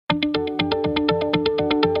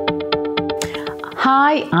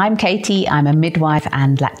Hi, I'm Katie. I'm a midwife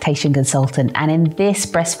and lactation consultant, and in this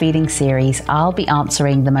breastfeeding series, I'll be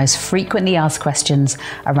answering the most frequently asked questions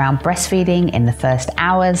around breastfeeding in the first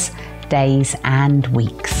hours, days, and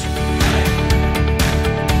weeks.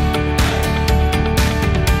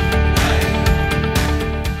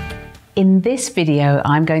 In this video,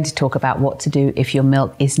 I'm going to talk about what to do if your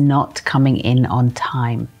milk is not coming in on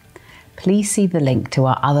time. Please see the link to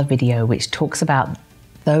our other video which talks about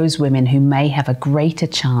those women who may have a greater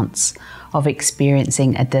chance of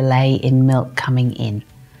experiencing a delay in milk coming in.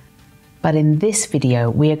 But in this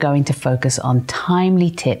video, we are going to focus on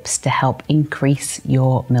timely tips to help increase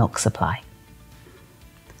your milk supply.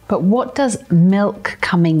 But what does milk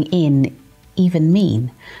coming in even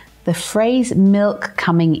mean? The phrase milk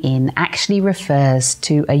coming in actually refers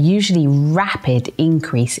to a usually rapid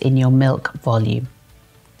increase in your milk volume.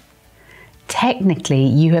 Technically,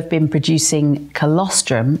 you have been producing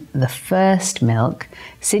colostrum, the first milk,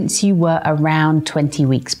 since you were around 20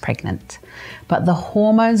 weeks pregnant. But the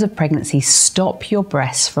hormones of pregnancy stop your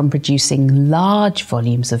breasts from producing large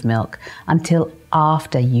volumes of milk until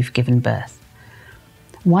after you've given birth.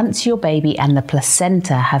 Once your baby and the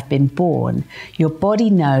placenta have been born, your body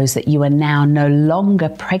knows that you are now no longer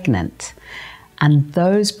pregnant, and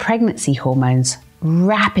those pregnancy hormones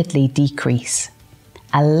rapidly decrease,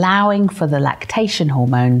 allowing for the lactation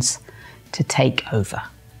hormones to take over.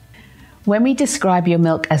 When we describe your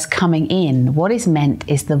milk as coming in, what is meant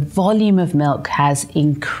is the volume of milk has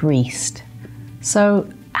increased. So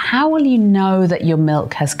how will you know that your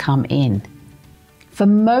milk has come in? For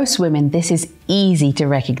most women, this is easy to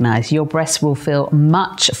recognize. Your breasts will feel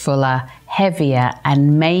much fuller, heavier,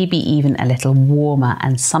 and maybe even a little warmer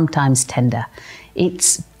and sometimes tender.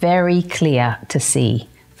 It's very clear to see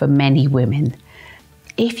for many women.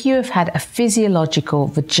 If you have had a physiological,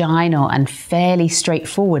 vaginal, and fairly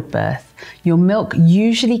straightforward birth, your milk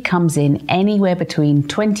usually comes in anywhere between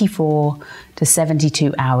 24 to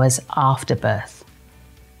 72 hours after birth.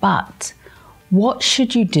 But what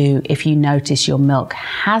should you do if you notice your milk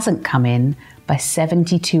hasn't come in by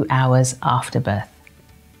 72 hours after birth?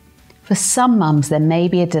 For some mums, there may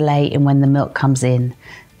be a delay in when the milk comes in.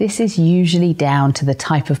 This is usually down to the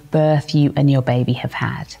type of birth you and your baby have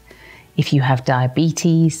had. If you have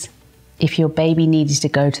diabetes, if your baby needed to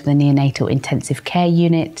go to the neonatal intensive care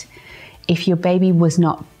unit, if your baby was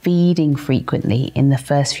not feeding frequently in the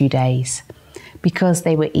first few days because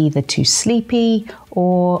they were either too sleepy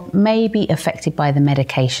or maybe affected by the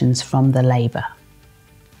medications from the labour.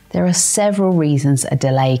 There are several reasons a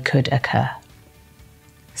delay could occur.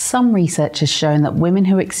 Some research has shown that women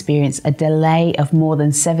who experience a delay of more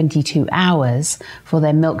than 72 hours for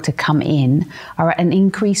their milk to come in are at an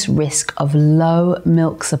increased risk of low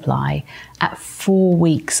milk supply at 4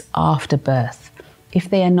 weeks after birth if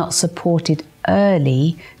they are not supported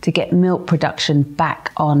early to get milk production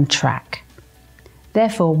back on track.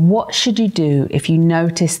 Therefore, what should you do if you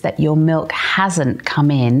notice that your milk hasn't come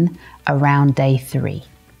in around day 3?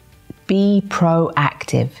 Be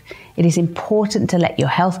proactive. It is important to let your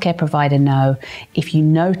healthcare provider know if you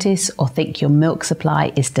notice or think your milk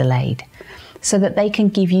supply is delayed, so that they can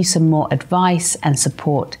give you some more advice and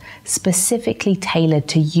support specifically tailored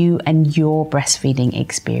to you and your breastfeeding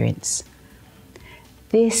experience.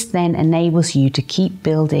 This then enables you to keep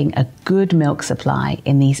building a good milk supply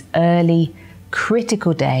in these early,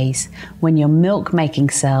 critical days when your milk-making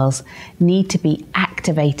cells need to be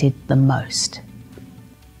activated the most.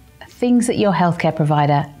 Things that your healthcare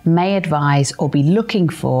provider may advise or be looking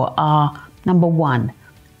for are: number 1,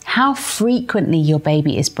 how frequently your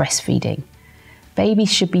baby is breastfeeding.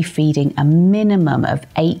 Babies should be feeding a minimum of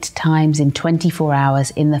 8 times in 24 hours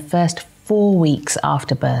in the first 4 weeks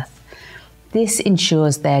after birth. This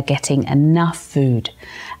ensures they're getting enough food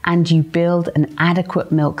and you build an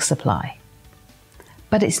adequate milk supply.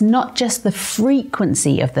 But it's not just the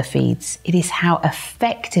frequency of the feeds, it is how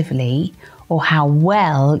effectively or how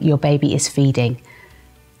well your baby is feeding.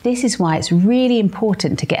 This is why it's really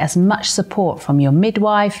important to get as much support from your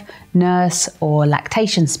midwife, nurse, or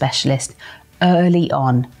lactation specialist early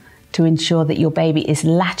on to ensure that your baby is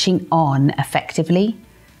latching on effectively,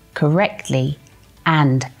 correctly,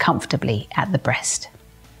 and comfortably at the breast.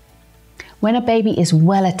 When a baby is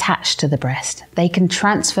well attached to the breast, they can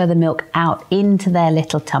transfer the milk out into their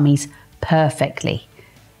little tummies perfectly.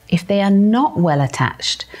 If they are not well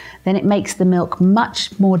attached, then it makes the milk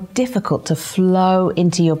much more difficult to flow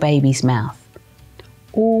into your baby's mouth.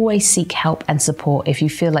 Always seek help and support if you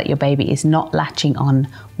feel like your baby is not latching on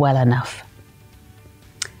well enough.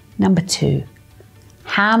 Number 2,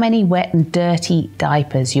 how many wet and dirty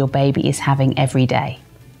diapers your baby is having every day.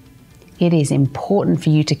 it is important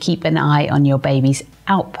for you to keep an eye on your baby's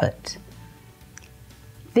output.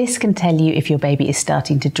 This can tell you if your baby is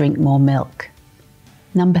starting to drink more milk.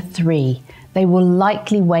 Number 3, they will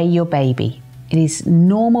likely weigh your baby. It is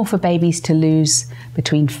normal for babies to lose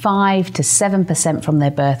between 5 to 7% from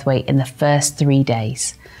their birth weight in the first 3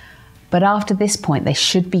 days. But after this point, they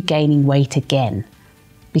should be gaining weight again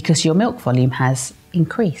because your milk volume has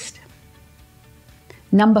increased.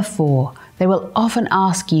 Number 4, they will often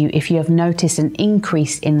ask you if you have noticed an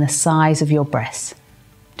increase in the size of your breasts.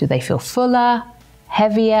 Do they feel fuller,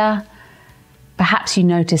 heavier? Perhaps you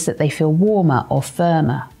notice that they feel warmer or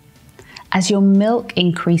firmer. As your milk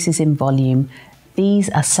increases in volume, these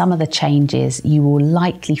are some of the changes you will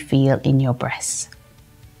likely feel in your breasts.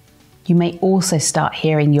 You may also start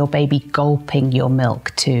hearing your baby gulping your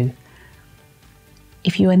milk too.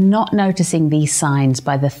 If you are not noticing these signs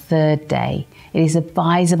by the 3rd day, it is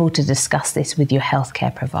advisable to discuss this with your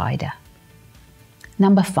healthcare provider.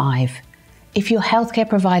 Number 5, if your healthcare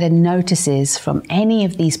provider notices from any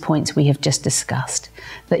of these points we have just discussed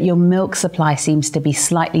that your milk supply seems to be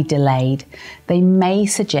slightly delayed, they may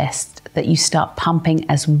suggest that you start pumping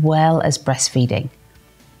as well as breastfeeding.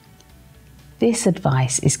 This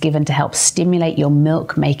advice is given to help stimulate your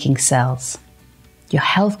milk-making cells. Your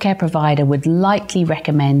healthcare provider would likely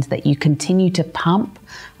recommend that you continue to pump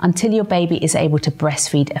until your baby is able to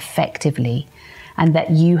breastfeed effectively and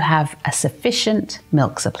that you have a sufficient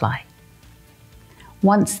milk supply.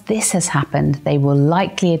 Once this has happened, they will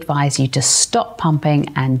likely advise you to stop pumping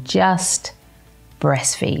and just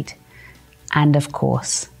breastfeed. And of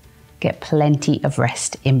course, get plenty of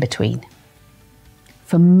rest in between.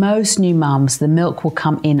 For most new mums, the milk will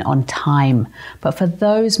come in on time, but for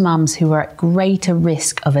those mums who are at greater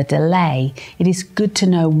risk of a delay, it is good to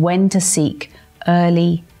know when to seek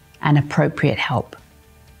early and appropriate help.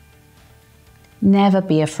 Never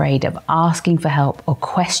be afraid of asking for help or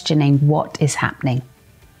questioning what is happening.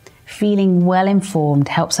 Feeling well informed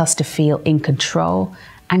helps us to feel in control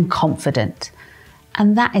and confident,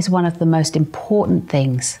 and that is one of the most important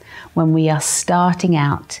things when we are starting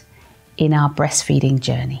out in our breastfeeding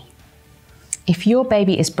journey. If your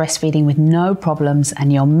baby is breastfeeding with no problems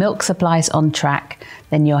and your milk supply is on track,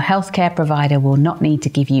 then your healthcare provider will not need to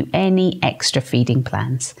give you any extra feeding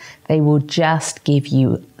plans. They will just give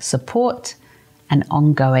you support and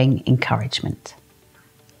ongoing encouragement.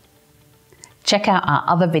 Check out our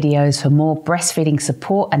other videos for more breastfeeding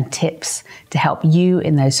support and tips to help you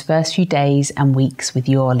in those first few days and weeks with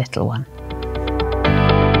your little one.